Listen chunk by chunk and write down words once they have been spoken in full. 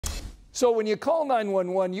So when you call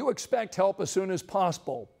 911, you expect help as soon as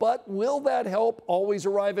possible. But will that help always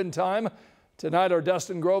arrive in time? Tonight, our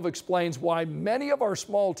Dustin Grove explains why many of our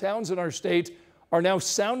small towns in our state are now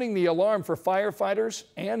sounding the alarm for firefighters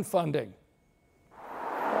and funding.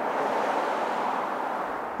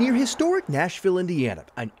 Near historic Nashville, Indiana,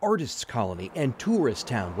 an artists' colony and tourist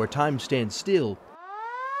town where time stands still,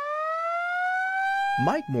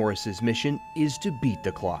 Mike Morris's mission is to beat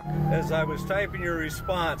the clock. As I was typing your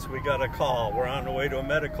response, we got a call. We're on the way to a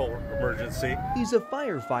medical emergency. He's a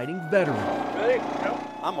firefighting veteran. Ready?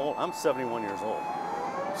 Yep. I'm old. I'm 71 years old.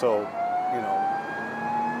 So, you know,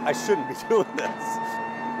 I shouldn't be doing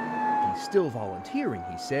this. He's still volunteering,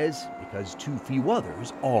 he says, because too few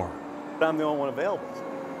others are. I'm the only one available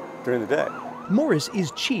during the day. Morris is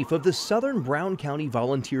chief of the Southern Brown County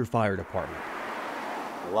Volunteer Fire Department.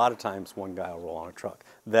 A lot of times one guy will roll on a truck.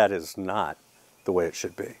 That is not the way it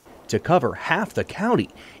should be. To cover half the county,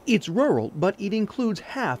 it's rural, but it includes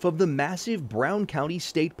half of the massive Brown County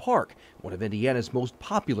State Park, one of Indiana's most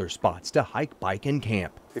popular spots to hike, bike, and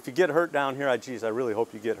camp. If you get hurt down here, geez, I really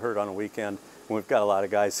hope you get hurt on a weekend. We've got a lot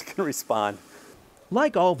of guys that can respond.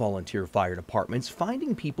 Like all volunteer fire departments,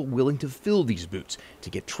 finding people willing to fill these boots, to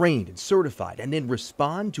get trained and certified, and then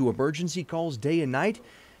respond to emergency calls day and night,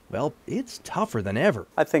 well, it's tougher than ever.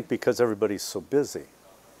 I think because everybody's so busy,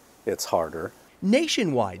 it's harder.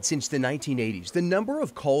 Nationwide, since the 1980s, the number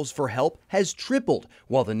of calls for help has tripled,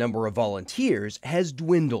 while the number of volunteers has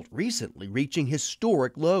dwindled, recently reaching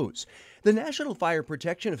historic lows. The National Fire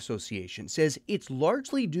Protection Association says it's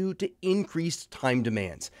largely due to increased time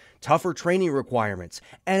demands, tougher training requirements,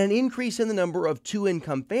 and an increase in the number of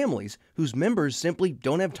two-income families whose members simply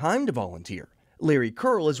don't have time to volunteer. Larry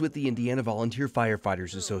Curl is with the Indiana Volunteer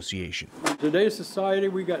Firefighters Association. In today's society,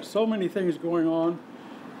 we got so many things going on,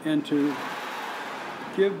 and to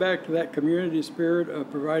give back to that community spirit of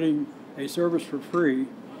providing a service for free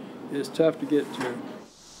is tough to get to.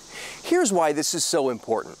 Here's why this is so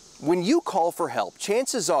important. When you call for help,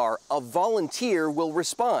 chances are a volunteer will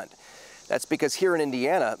respond. That's because here in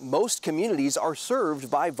Indiana, most communities are served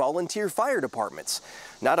by volunteer fire departments.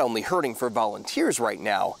 Not only hurting for volunteers right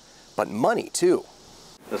now, but money too.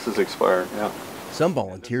 This is expired, yeah. Some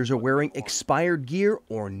volunteers are wearing expired gear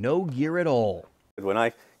or no gear at all. When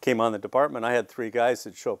I came on the department, I had 3 guys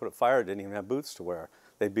that show up at a fire, didn't even have boots to wear.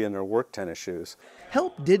 They'd be in their work tennis shoes.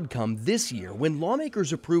 Help did come this year when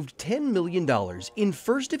lawmakers approved $10 million in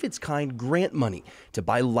first-of-its-kind grant money to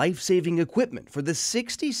buy life-saving equipment for the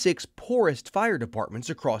 66 poorest fire departments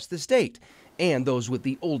across the state, and those with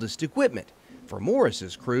the oldest equipment. For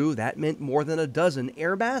Morris's crew, that meant more than a dozen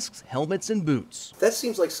air masks, helmets, and boots. That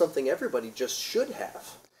seems like something everybody just should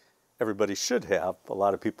have. Everybody should have. A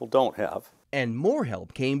lot of people don't have. And more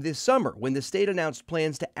help came this summer when the state announced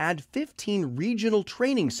plans to add 15 regional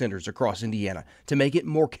training centers across Indiana to make it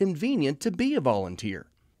more convenient to be a volunteer.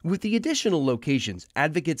 With the additional locations,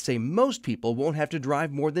 advocates say most people won't have to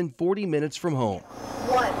drive more than 40 minutes from home.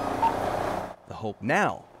 The hope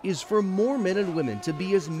now is for more men and women to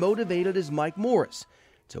be as motivated as Mike Morris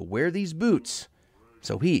to wear these boots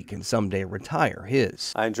so he can someday retire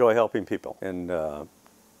his. I enjoy helping people, and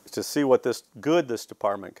to see what this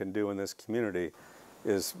department can do in this community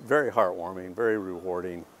is very heartwarming, very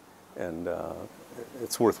rewarding, and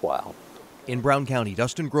it's worthwhile. In Brown County,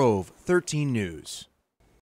 Dustin Grove, 13 News.